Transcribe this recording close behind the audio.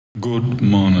Good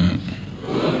morning.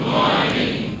 Good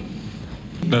morning.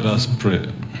 Let us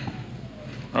pray.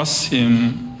 Ask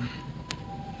Him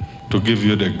to give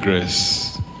you the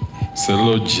grace. Say,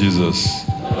 Lord Jesus,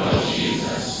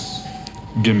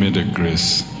 give me the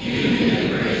grace. Give me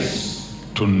the grace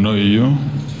to know you,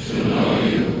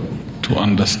 to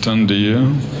understand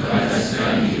you,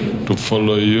 to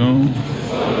follow you,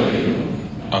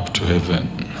 up to heaven.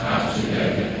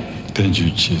 Thank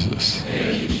you, Jesus.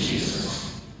 Thank you, Jesus.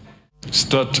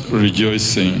 Start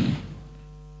rejoicing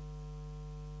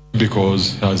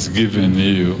because He has given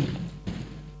you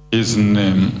His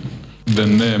name, the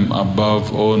name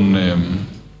above all name,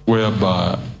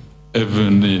 whereby every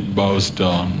knee bows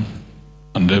down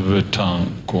and every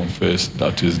tongue confess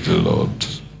that is the Lord.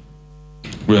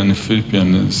 We are in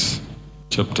Philippians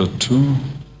chapter 2,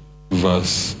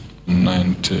 verse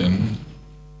 19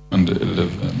 and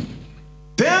 11.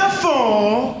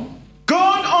 Therefore,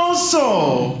 God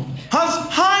also has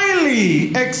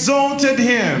highly exalted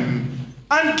him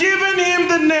and given him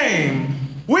the name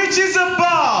which is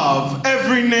above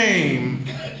every name,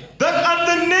 that at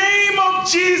the name of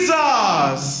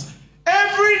Jesus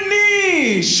every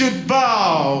knee should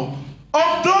bow,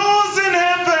 of those in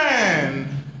heaven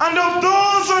and of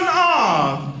those on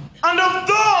earth and of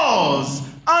those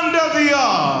under the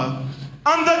earth,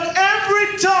 and that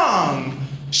every tongue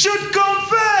should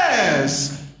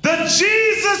confess that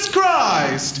Jesus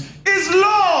Christ is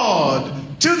Lord,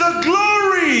 to the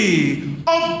glory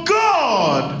of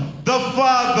God the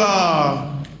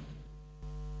Father.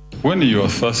 When you are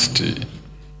thirsty,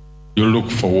 you look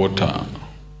for water.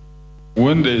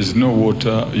 When there is no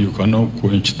water, you cannot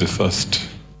quench the thirst.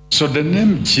 So the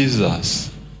name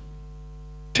Jesus,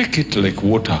 take it like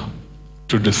water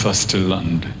to the thirsty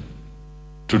land,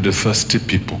 to the thirsty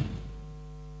people.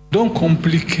 Don't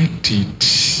complicate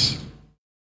it.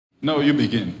 Now you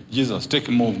begin. Jesus, take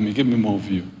more of me, give me more of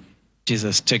you.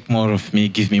 Jesus, take more of me,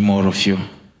 give me more of you.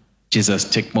 Jesus,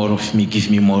 take more of me,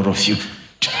 give me more of you.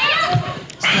 What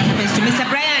happens to Mr.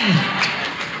 Brian?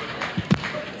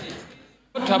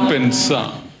 What happened,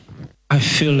 sir? I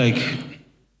feel like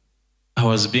I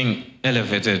was being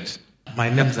elevated.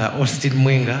 My name's Austin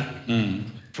Mwenga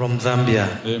from Zambia.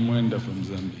 Hey, Mwenda from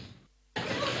Zambia.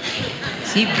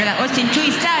 See, Brother Austin too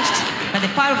is touched by the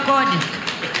power of God.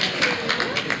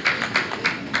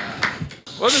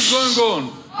 What is going on?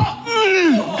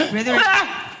 Brethren,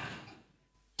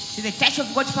 see the touch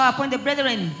of God's power upon the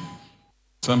brethren.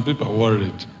 Some people are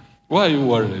worried. Why are you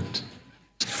worried?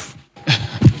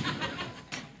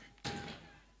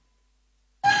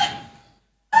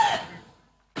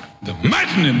 The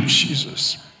mighty name of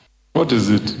Jesus. What is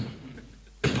it?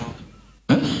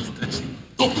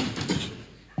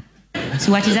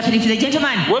 So what is happening to the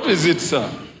gentleman? What is it, sir?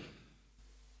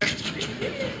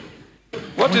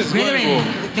 What is going Brethren,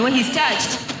 on? the way he's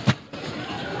touched.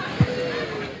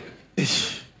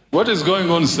 What is going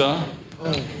on, sir?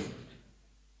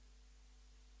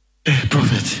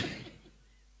 Prophet,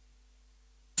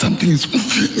 something is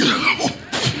moving.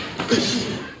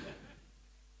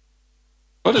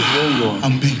 What is going on?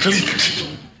 I'm being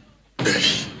cleaned.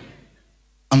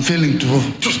 I'm failing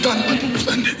to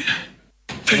stand.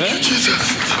 Thank you, Jesus.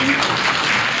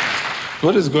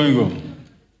 What is going on?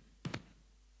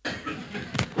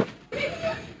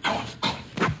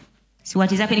 So what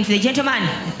is happening to the gentleman?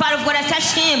 The power of God has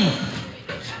touched him.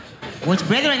 What,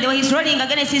 brethren, the way he's running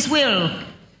against his will.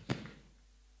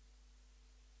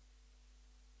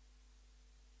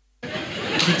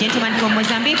 The gentleman from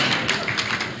Mozambique.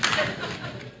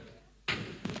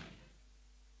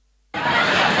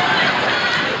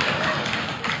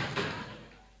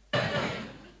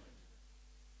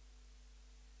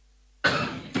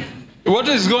 What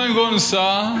is going on,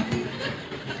 sir?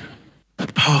 The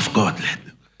power of God.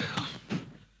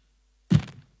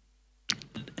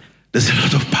 There's a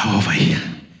lot of power over here.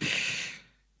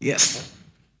 Yes.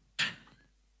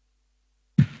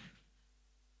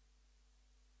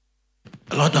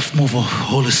 A lot of move of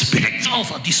Holy Spirit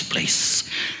over this place.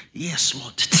 Yes,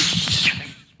 Lord.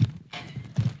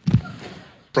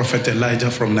 Prophet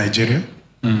Elijah from Nigeria.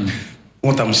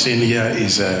 What I'm seeing here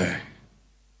is a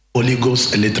Holy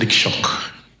Ghost electric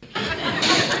shock.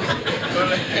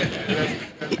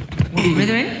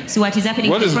 Brethren, so what is happening?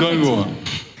 What to the is prophet? going on?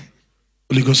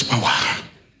 Holy Ghost power.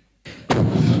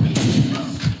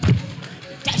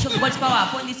 Touch of God's power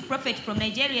upon this prophet from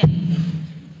Nigeria.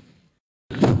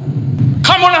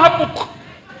 Come on, Habuk.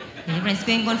 Deliverance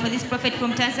going on for this prophet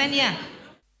from Tanzania.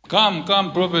 Come,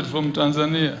 prophet from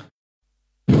Tanzania.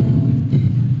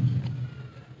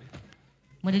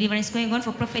 More deliverance going on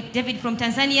for Prophet David from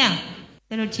Tanzania.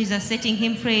 The Lord Jesus setting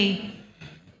him free.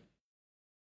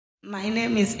 My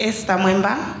name is Esther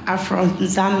Mwemba. I'm from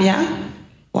Zambia.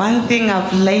 One thing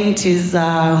I've learned is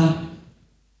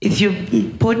if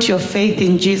you put your faith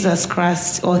in Jesus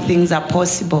Christ, all things are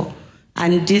possible,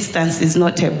 and distance is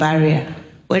not a barrier.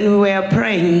 When we were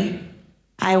praying,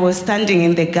 I was standing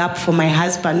in the gap for my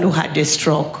husband who had a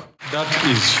stroke. That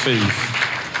is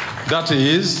faith. That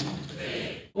is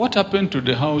faith. What happened to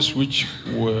the house which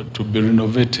were to be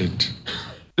renovated?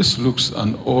 This looks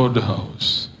an old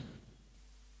house.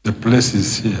 The place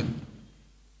is here.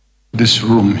 This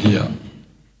room here.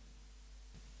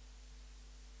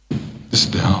 This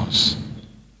is the house.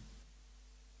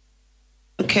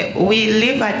 Okay, we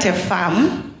live at a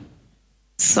farm.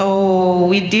 So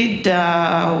we did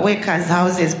workers'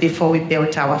 houses before we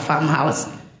built our farmhouse.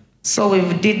 So we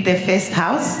did the first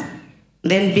house.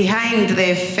 Then behind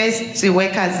the first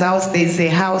workers' house, there's a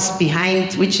house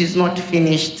behind which is not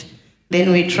finished.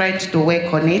 Then we tried to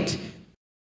work on it.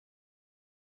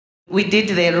 We did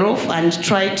the roof and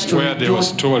tried to where they were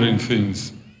storing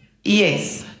things.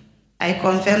 Yes. I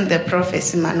confirmed the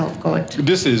prophecy, man of God.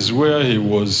 This is where he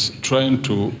was trying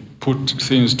to put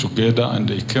things together, and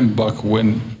he came back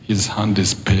when his hand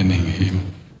is paining him.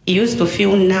 He used to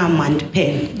feel numb and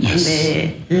pain on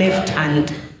the left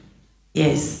hand.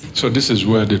 Yes. So this is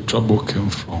where the trouble came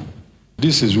from.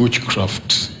 This is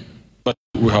witchcraft, but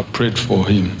we have prayed for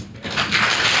him.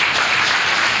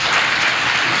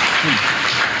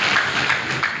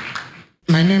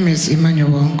 My name is Emmanuel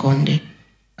Nkonde.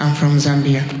 I'm from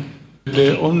Zambia.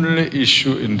 The only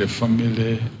issue in the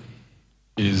family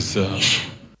is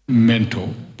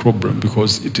mental problem,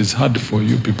 because it is hard for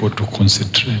you people to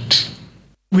concentrate.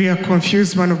 We are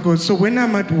confused, man of God. So when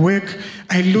I'm at work,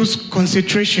 I lose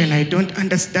concentration. I don't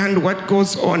understand what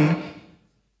goes on.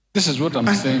 This is what I'm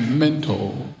saying,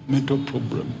 mental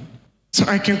problem. So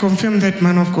I can confirm that,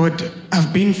 man of God,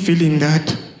 I've been feeling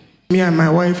that. Me and my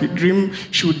wife,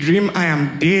 she would dream I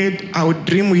am dead. I would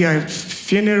dream we are at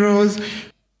funerals.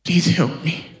 Please help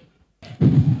me.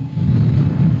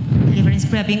 Deliverance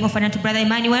prayer being offered unto Brother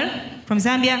Emmanuel from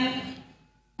Zambia.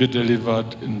 Be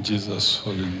delivered in Jesus'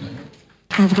 holy name.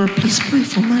 Oh God, please pray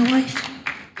for my wife.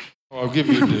 I'll give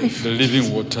you the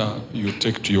living water you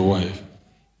take to your wife.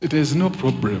 There is no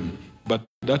problem, but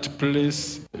that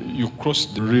place, you cross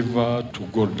the river to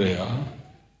go there.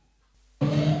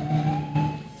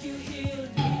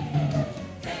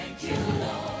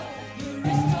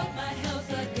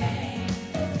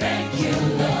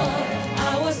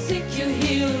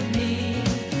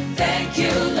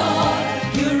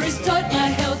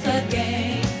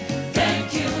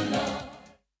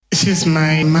 This is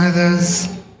my mother's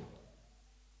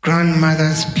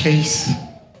grandmother's place.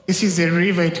 This is the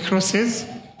river it crosses,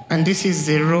 and this is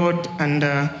the road, and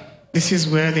this is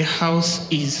where the house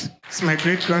is. It's my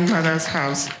great-grandmother's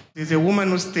house. There's a woman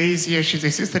who stays here. She's a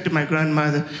sister to my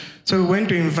grandmother. So we went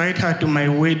to invite her to my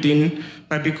wedding,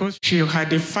 but because she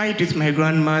had a fight with my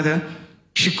grandmother,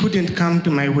 she couldn't come to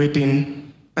my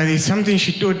wedding. But there's something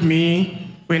she told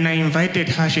me when I invited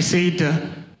her. She said,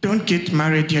 don't get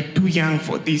married, you're too young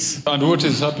for this. And what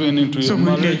is happening to your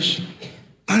marriage?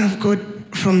 Man of God,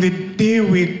 from the day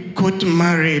we got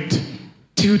married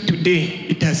till today,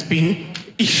 it has been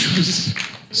issues.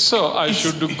 So I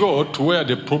should go to where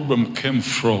the problem came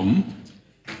from,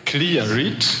 clear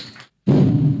it,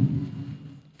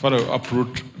 Father,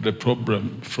 uproot the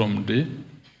problem from the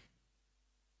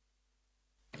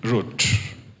root.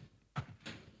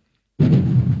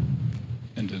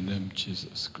 In the name of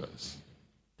Jesus Christ.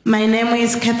 My name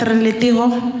is Catherine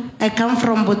Letiho. I come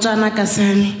from Botswana,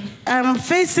 Kasani. I'm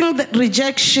facing the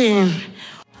rejection.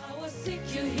 I was sick,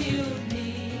 you healed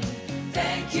me.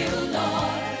 Thank you,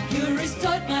 Lord. You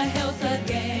restored my health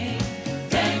again.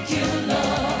 Thank you,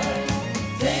 Lord.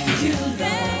 Thank you, Lord.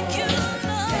 Thank you,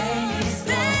 Lord.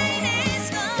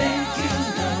 Thank you,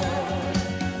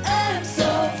 Lord. I'm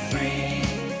so free.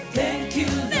 Thank you,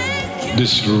 Lord.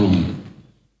 This room.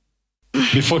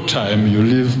 Before time, you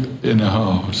live in a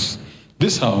house.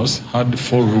 This house had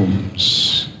 4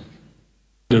 rooms.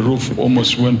 The roof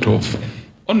almost went off.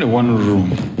 Only 1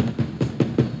 room.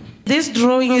 This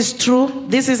drawing is true.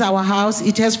 This is our house.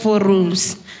 It has 4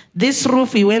 rooms. This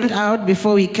roof, we went out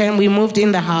before we came. We moved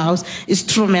in the house. It's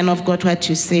true, man of God, what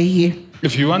you say here.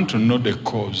 If you want to know the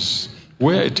cause,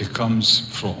 where it comes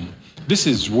from, this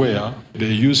is where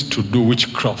they used to do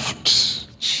witchcraft.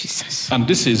 Jesus. And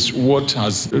this is what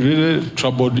has really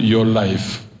troubled your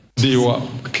life. They were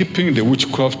keeping the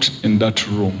witchcraft in that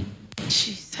room.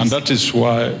 Jesus. And that is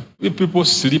why if people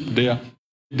sleep there,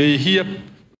 they hear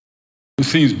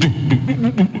things.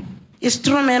 It's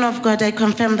true, man of God. I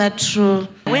confirm that true.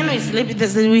 When we sleep,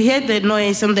 we hear the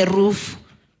noise on the roof.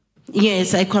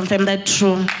 Yes, I confirm that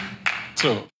true.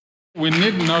 So, we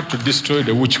need now to destroy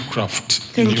the witchcraft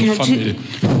Thank in your you, family.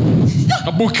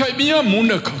 Abukaimiya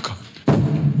muna kaka.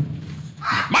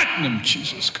 Mighty name of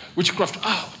Jesus Christ. Witchcraft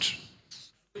out.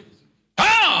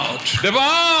 Out. Devil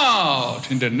out.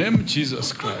 In the name of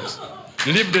Jesus Christ.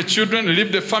 Leave the children,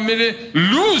 leave the family.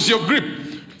 Lose your grip.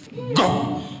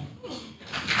 Go.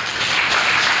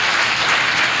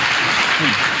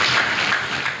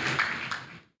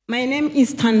 My name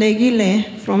is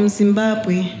Tandegile from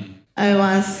Zimbabwe. I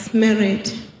was married.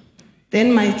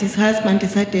 Then my husband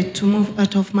decided to move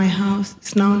out of my house.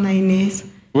 It's now 9 years.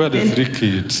 Where are the 3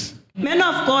 kids? Man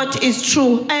of God, is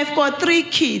true. I've got 3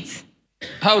 kids.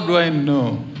 How do I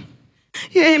know?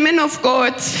 Yeah, man of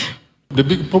God. The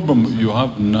big problem you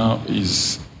have now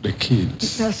is the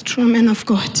kids. That's true, man of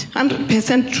God.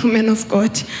 100% true, man of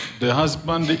God. The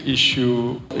husband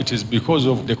issue, it is because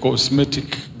of the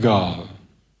cosmetic girl.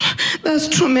 That's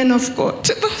true, man of God.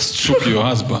 That's true. Took your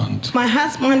husband. My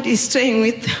husband is staying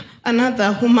with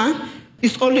another woman.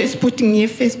 He's always putting her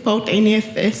face powder in her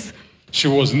face. She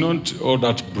was not all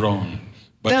that brown.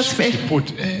 But That's she very,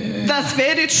 put, that's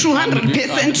very true,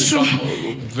 100% true.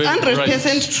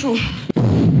 100% true.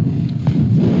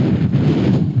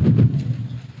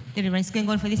 The reverend is going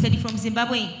on for this lady from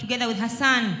Zimbabwe, together with her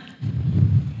son.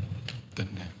 The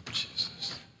name of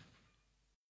Jesus.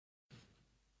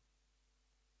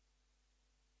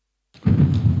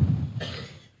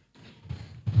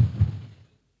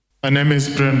 My name is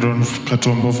Brandon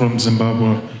Katombo from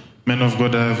Zimbabwe. Man of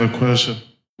God, I have a question.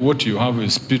 What you have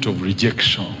is spirit of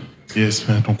rejection. Yes,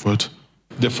 man of God.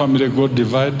 The family got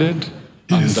divided,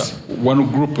 yes. And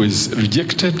one group is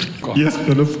rejected. God. Yes,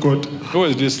 man of God. Who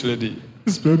is this lady?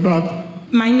 It's my mom.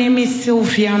 My name is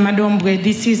Sylvia Madombwe.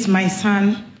 This is my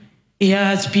son. He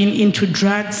has been into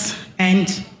drugs, and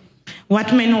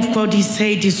what man of God he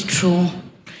said is true.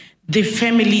 The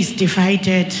family is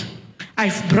divided.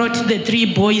 I've brought the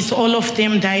 3 boys, all of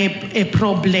them die a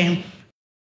problem.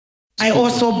 I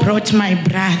also brought my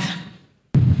brother.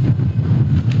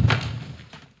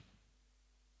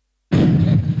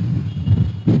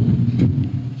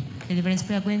 Deliverance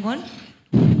prayer going on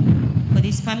for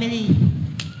this family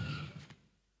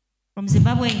from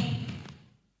Zimbabwe.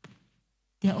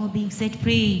 They are all being set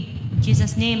free in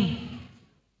Jesus' name.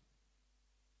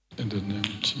 In the name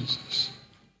of Jesus.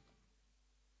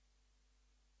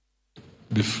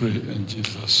 Be free in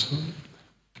Jesus' name.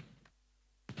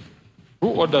 Who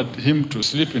ordered him to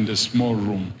sleep in the small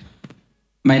room?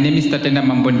 My name is Tatenda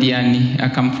Mambondiani. I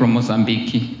come from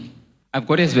Mozambique. I've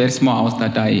got a very small house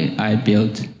that I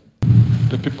built.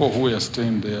 The people who are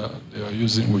staying there, they are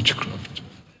using witchcraft.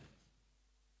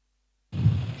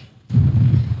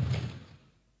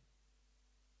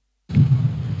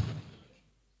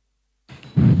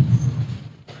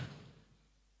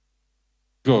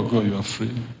 Go, you are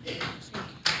free.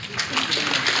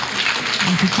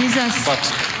 Thank you, Jesus.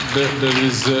 But there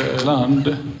is a land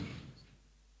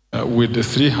with the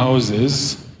 3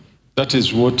 houses. That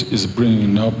is what is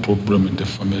bringing now problem in the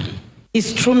family.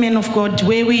 It's true, man of God.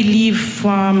 Where we live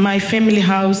from my family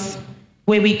house,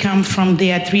 where we come from,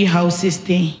 there are 3 houses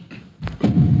there.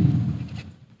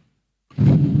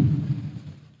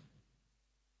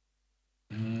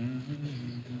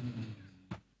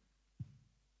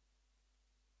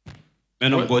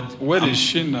 Man of God. Where is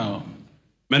she now?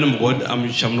 Man of God, I'm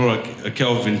Shamnora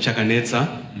Kelvin Chakanetsa.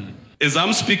 As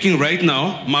I'm speaking right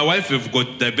now, my wife have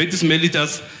got diabetes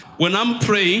mellitus. When I'm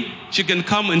praying, she can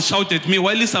come and shout at me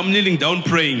while I'm kneeling down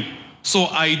praying. So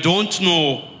I don't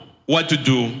know what to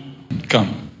do.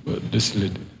 Come, this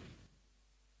lady.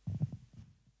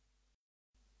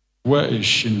 Where is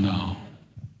she now?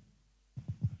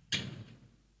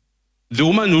 The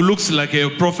woman who looks like a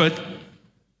prophet,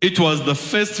 it was the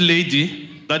first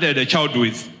lady that I had a child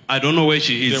with. I don't know where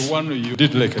she is. The one you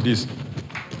did like this.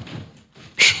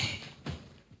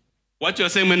 What you're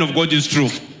saying, man of God, is true.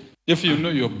 If you know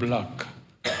you're black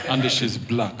and she's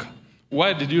black,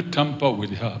 why did you tamper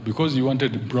with her? Because you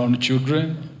wanted brown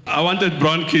children? I wanted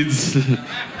brown kids.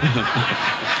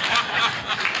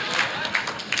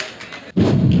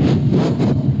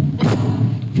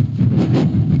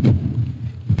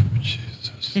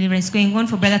 Deliverance going on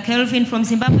for Brother Kelvin from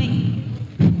Zimbabwe. In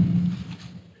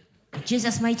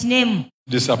Jesus' mighty name.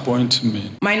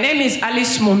 Disappointment. My name is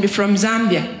Alice Mumbi from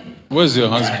Zambia. Where's your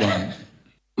husband?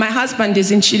 My husband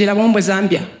is in Chililabombo,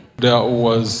 Zambia. There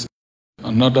was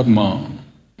another man.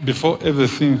 Before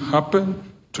everything happened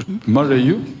to marry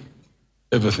you,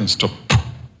 everything stopped.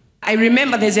 I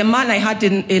remember there's a man I had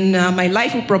in my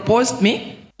life who proposed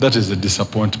me. That is a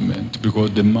disappointment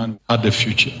because the man had a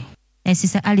future. And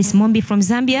Sister Alice Mombi from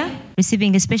Zambia,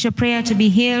 receiving a special prayer to be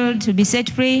healed, to be set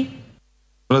free.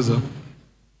 Brother,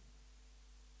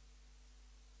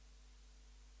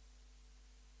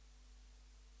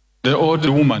 The old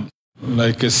woman,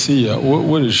 like a seer,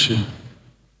 where is she?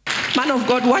 Man of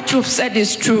God, what you've said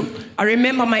is true. I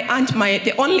remember my aunt,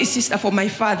 the only sister for my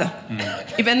father.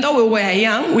 Even though we were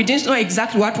young, we didn't know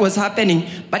exactly what was happening.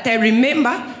 But I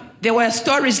remember there were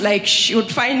stories like she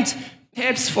would find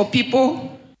herbs for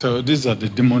people. So these are the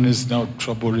demons now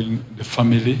troubling the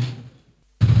family.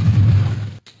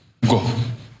 Go.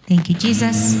 Thank you,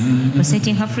 Jesus, for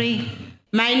setting her free.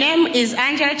 My name is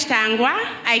Angela Chitangwa.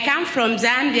 I come from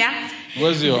Zambia.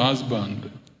 Where's your husband?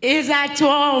 He's at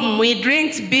home. We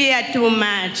drink beer too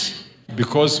much.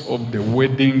 Because of the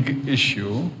wedding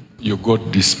issue, you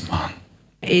got this man.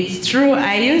 It's true.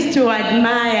 I used to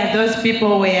admire those people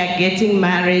who were getting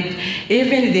married,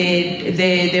 even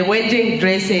the wedding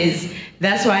dresses.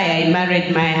 That's why I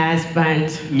married my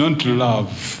husband. Not to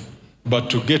love, but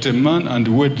to get a man and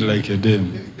wed like a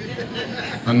dame.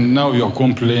 And now you're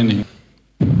complaining.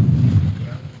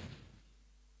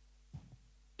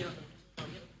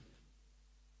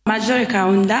 Major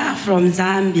Kaunda from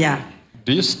Zambia.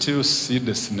 Do you still see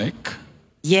the snake?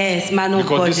 Yes, man of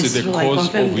because God. This is the true.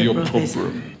 cause of your prophecy.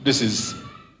 problem. This is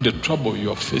the trouble you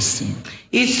are facing.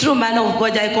 It's true, man of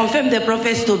God. I confirm the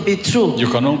prophecy to be true. You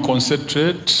cannot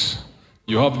concentrate.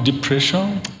 You have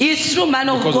depression. It's true, man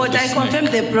of God. I confirm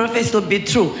the prophecy to be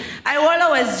true. I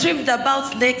always dreamed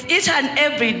about snakes each and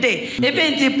every day.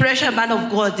 Even depression, man of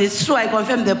God. It's true. I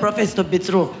confirm the prophecy to be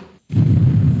true.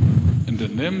 In the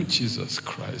name of Jesus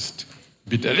Christ,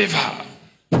 be delivered.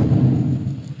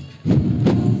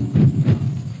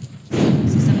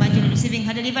 Somebody receiving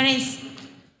her deliverance.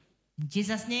 In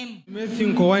Jesus' name.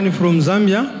 Matthew Kowani from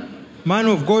Zambia. Man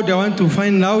of God, I want to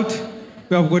find out.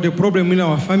 We have got a problem in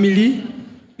our family.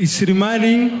 It's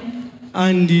remarrying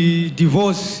and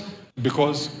divorce.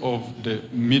 Because of the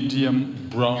medium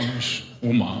brownish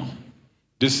woman,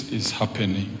 this is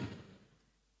happening.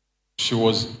 She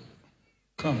was,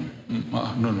 come,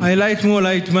 no. I like more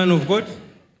light, man of God.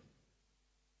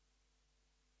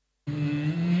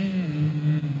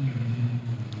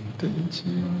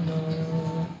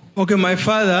 Okay, my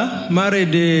father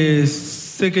married a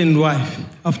second wife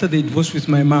after they divorced with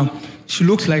my mom. She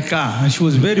looks like her, and she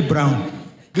was very brown.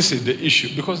 This is the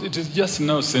issue, because it is just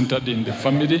now centered in the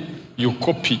family. You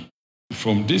copy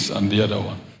from this and the other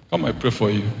one. Come, I pray for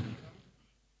you.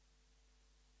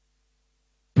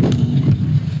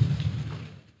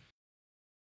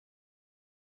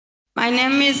 My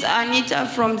name is Anita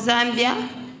from Zambia.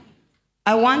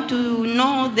 I want to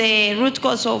know the root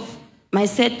cause of my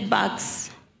setbacks.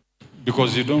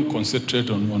 Because you don't concentrate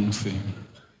on one thing.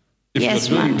 If Yes,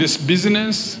 you're doing ma'am. this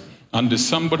business and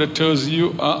somebody tells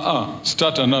you,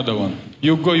 start another one.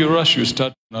 You go, you rush, you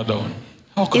start another one.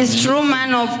 How can It's you true, think-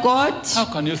 man of God. How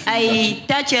can you think I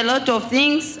touch a lot of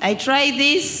things. I try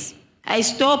this. I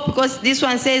stop because this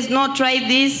one says no, try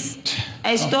this.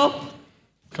 I stop.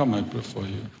 Come, I pray for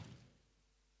you.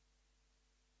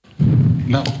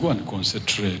 Now go and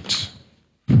concentrate.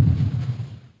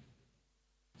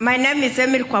 My name is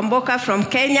Emil Kwamboka from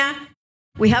Kenya.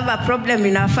 We have a problem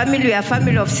in our family. We are a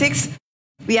family of 6.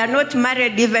 We are not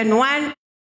married, even one.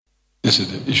 This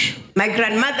is the issue. My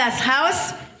grandmother's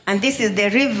house, and this is the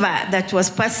river that was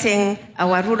passing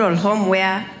our rural home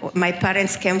where my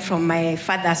parents came from, my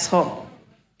father's home.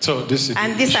 So this is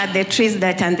And these are the trees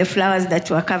and the flowers that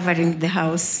were covering the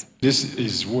house. This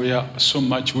is where so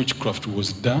much witchcraft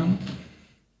was done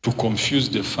to confuse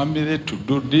the family, to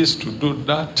do this, to do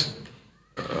that.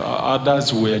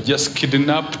 Others were just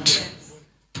kidnapped.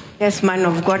 Yes, man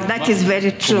of God, that is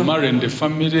very To true. marry in the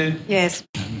family. Yes.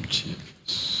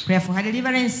 Prayer for her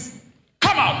deliverance.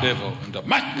 Come out, devil, in the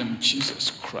mighty name of Jesus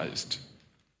Christ.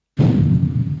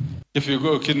 If you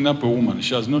go kidnap a woman,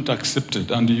 she has not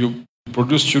accepted, and you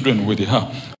produce children with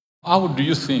her, how do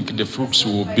you think the fruits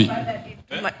will be?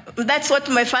 That's what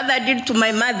my father did to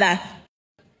my mother.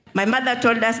 My mother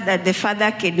told us that the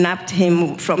father kidnapped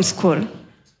him from school,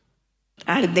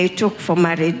 and they took for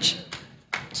marriage.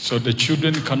 So the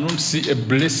children cannot see a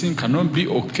blessing, cannot be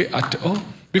okay at all,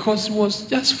 because it was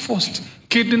just forced,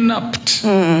 kidnapped.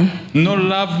 No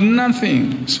love,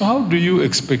 nothing. So how do you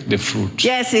expect the fruit?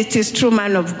 Yes, it is true,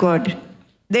 man of God.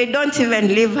 They don't even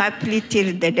live happily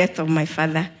till the death of my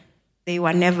father. They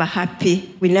were never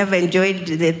happy. We never enjoyed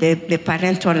the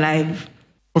parental life.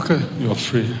 Okay, you're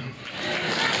free.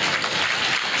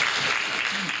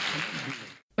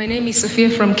 My name is Sophia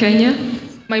from Kenya.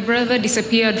 My brother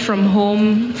disappeared from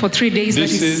home for 3 days.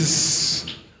 This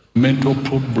is mental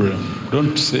problem.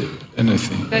 Don't say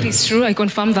anything. That is true. I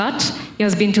confirm that. He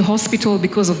has been to hospital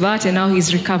because of that, and now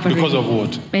he's recovering. Because of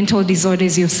what? Mental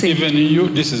disorders, you say. Even you,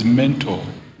 this is mental.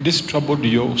 This troubled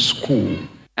your school.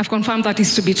 I've confirmed that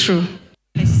is to be true.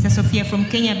 Let's Sister Sophia from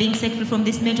Kenya being set free from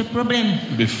this mental problem.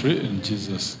 Be free in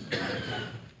Jesus.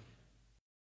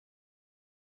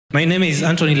 My name is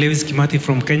Anthony Lewis Kimati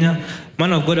from Kenya.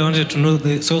 Man of God, I wanted to know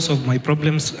the source of my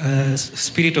problems,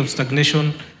 spirit of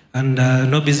stagnation and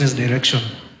no business direction.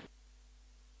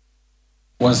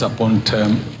 Once upon a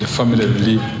time, the family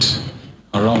lived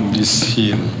around this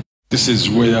hill. This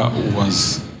is where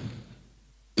was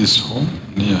this home,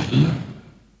 near here.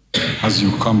 As you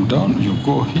come down, you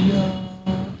go here,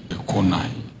 the corner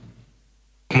here.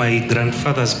 My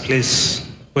grandfather's place,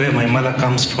 where my mother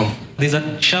comes from. There's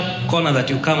a sharp corner that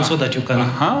you come so that you can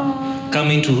come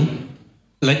into,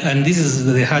 like, and this is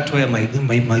the hut where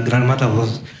my grandmother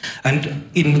was. And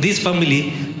in this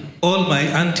family, all my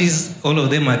aunties, all of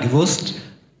them are divorced,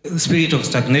 spirit of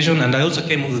stagnation, and I also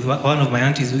came with one of my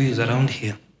aunties who is around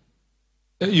here.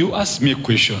 You asked me a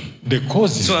question. The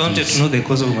cause is So I wanted to know the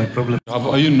cause of my problem.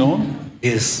 Are you known?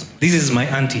 Yes. This is my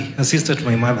auntie, a sister to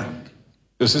my mother.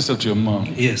 Your sister to your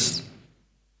mom? Yes.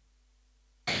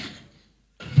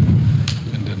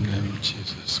 In the name of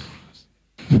Jesus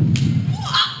Christ.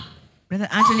 Brother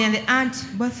Anthony and the aunt,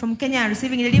 both from Kenya, are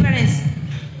receiving deliverance.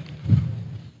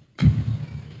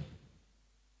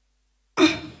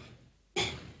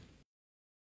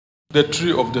 The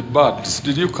tree of the birds,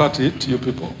 did you cut it, you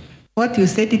people? What you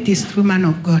said, it is true, man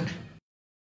of God.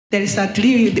 There is a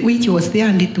tree which was there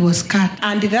and it was cut.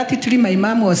 And that tree, my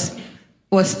mom was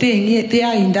staying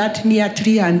there in that near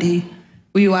tree, and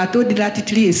we were told that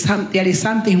tree is there is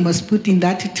something was put in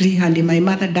that tree, and my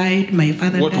mother died, my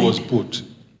father died. What was put?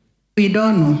 We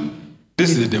don't know.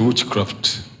 This is the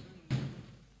witchcraft.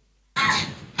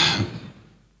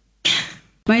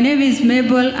 My name is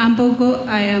Mabel Ambogo.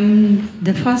 I am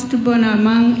the firstborn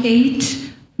among 8.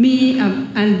 Me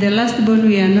and the lastborn,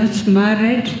 we are not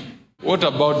married. What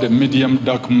about the medium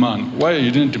dark man? Why you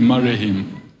didn't marry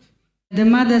him? The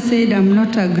mother said I'm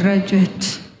not a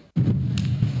graduate.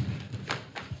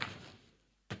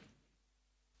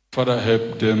 Father,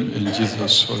 help them in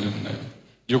Jesus' holy name.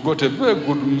 You got a very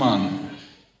good man.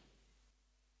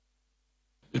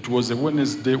 It was a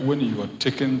Wednesday when you were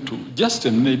taken to just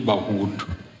a neighborhood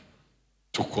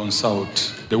to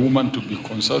consult. The woman to be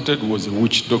consulted was a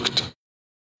witch doctor.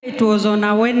 It was on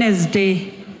a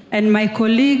Wednesday, and my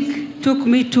colleague took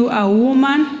me to a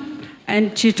woman,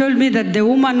 and she told me that the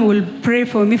woman will pray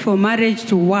for me for marriage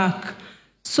to work.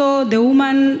 So the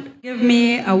woman gave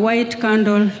me a white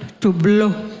candle to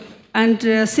blow. And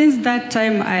since that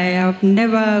time, I have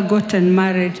never gotten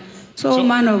married. So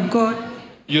man of God.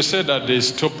 You said that they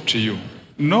stopped you.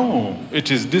 No,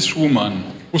 it is this woman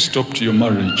who stopped your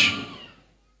marriage.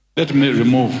 Let me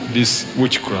remove this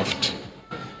witchcraft.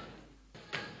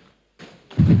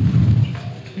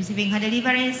 Receiving her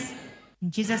deliverance. In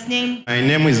Jesus' name. My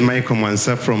name is Michael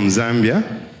Mansa from Zambia.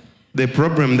 The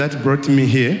problem that brought me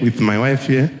here with my wife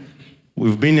here,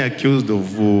 we've been accused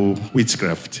of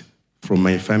witchcraft from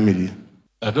my family.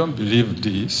 I don't believe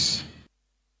this.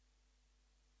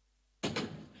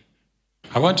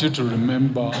 I want you to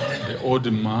remember the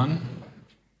old man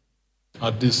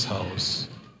at this house.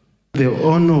 The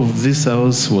owner of this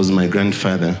house was my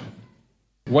grandfather.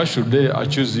 Why should they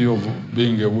accuse you of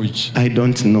being a witch? I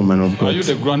don't know, man of God. Are you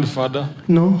the grandfather?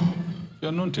 No.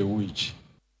 You're not a witch.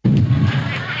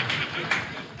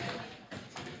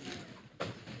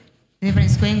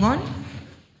 Deliverance going on?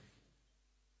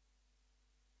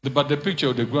 But the picture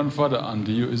of the grandfather and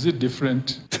you, is it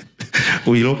different?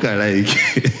 We look alike.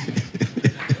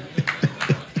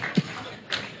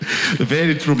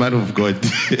 Very true, man of God.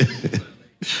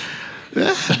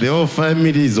 The whole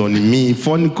family is on me.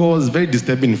 Phone calls, very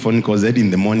disturbing phone calls early in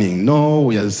the morning. No,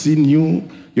 we have seen you.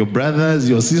 Your brothers,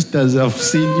 your sisters have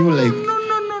seen you. Like,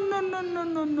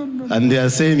 no. And they are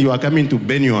saying you are coming to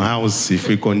burn your house if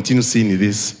we continue seeing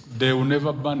this. They will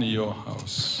never burn your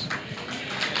house.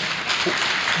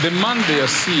 The man they are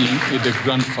seeing is the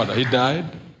grandfather. He died?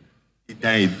 He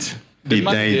died. The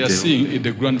man they are seeing is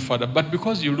the grandfather. But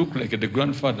because you look like the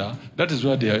grandfather, that is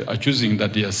why they are accusing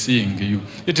that they are seeing you.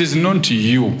 It is not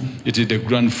you. It is the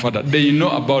grandfather. They know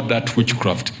about that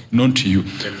witchcraft, not you.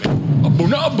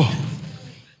 Brother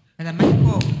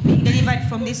Michael, being delivered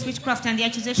from this witchcraft and the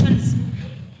accusations.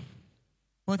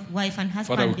 Both wife and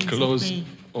husband. Father, we close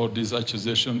all these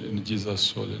accusations in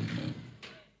Jesus' holy name.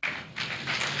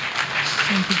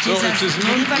 So it is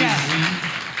not easy.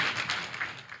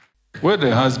 Where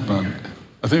the husband?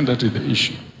 I think that is the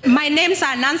issue. My name is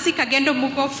Nancy Kagendo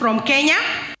Muko from Kenya.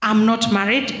 I'm not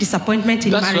married. Disappointment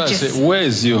in marriages. That's why I say, where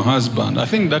is your husband? I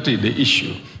think that is the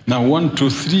issue. Now 1, 2,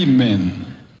 3 men.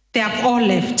 They have all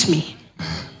left me.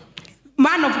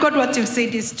 Man of God, what you've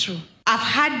said is true. I've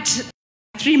had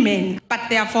 3 men, but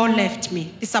they have all left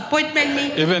me. Disappointment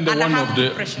me. Even the and I one have of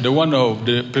depression. the one of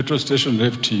the petrol station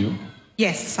left you.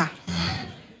 Yes, sir.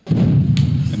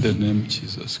 In the name of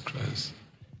Jesus Christ.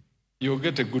 You'll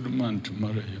get a good man to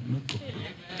marry you, no problem.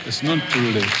 It's not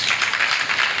too late.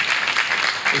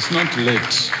 It's not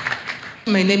late.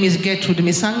 My name is Gertrude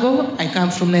Misango. I come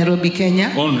from Nairobi,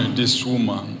 Kenya. Only this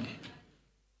woman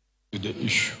is the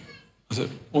issue. I said,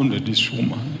 only this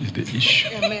woman is the issue.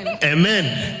 Amen.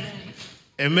 Amen.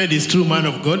 Amen is true, man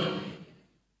of God.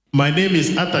 My name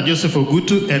is Arthur Joseph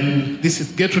Ogutu, and this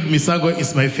is Gertrude Misango,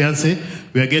 is my fiancée.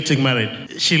 We are getting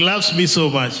married. She loves me so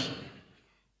much.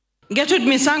 Gertrude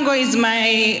Misango is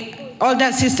my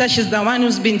older sister. She's the one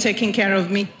who's been taking care of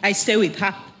me. I stay with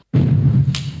her.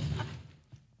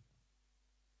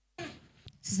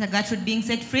 Sister Gertrude being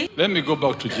set free. Let me go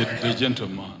back to the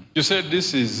gentleman. You said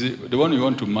this is the one you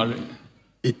want to marry?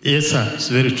 Yes, sir. It's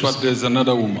very true. But there's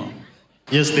another woman.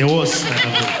 Yes, there was.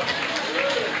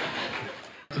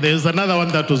 There's another one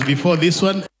that was before this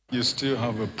one. You still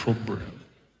have a problem.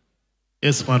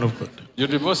 Yes, man of God. You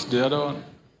divorced the other one?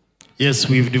 Yes,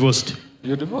 we've divorced.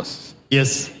 You divorced?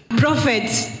 Yes.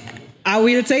 Prophet, I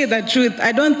will tell you the truth.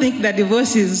 I don't think the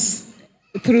divorce is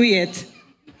through yet.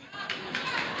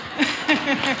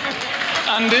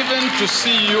 And even to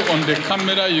see you on the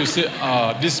camera, you say,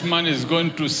 this man is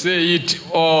going to say it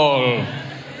all.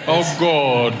 Oh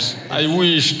God, I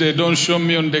wish they don't show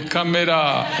me on the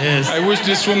camera. Yes. I wish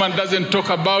this woman doesn't talk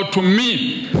about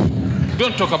me.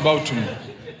 Don't talk about me.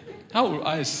 How will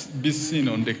I be seen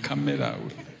on the camera?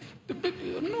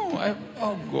 No,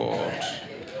 oh God.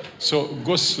 So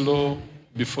go slow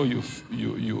before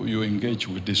you engage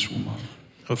with this woman.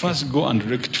 Okay. First go and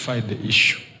rectify the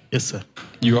issue. Yes, sir.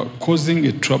 You are causing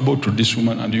a trouble to this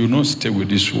woman and you will not stay with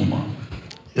this woman.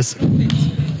 Yes, sir.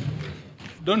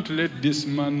 Don't let this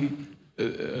man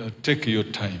take your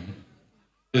time.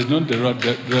 He's not the right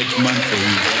man for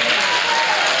you.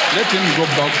 Let him go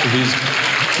back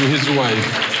to his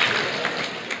wife.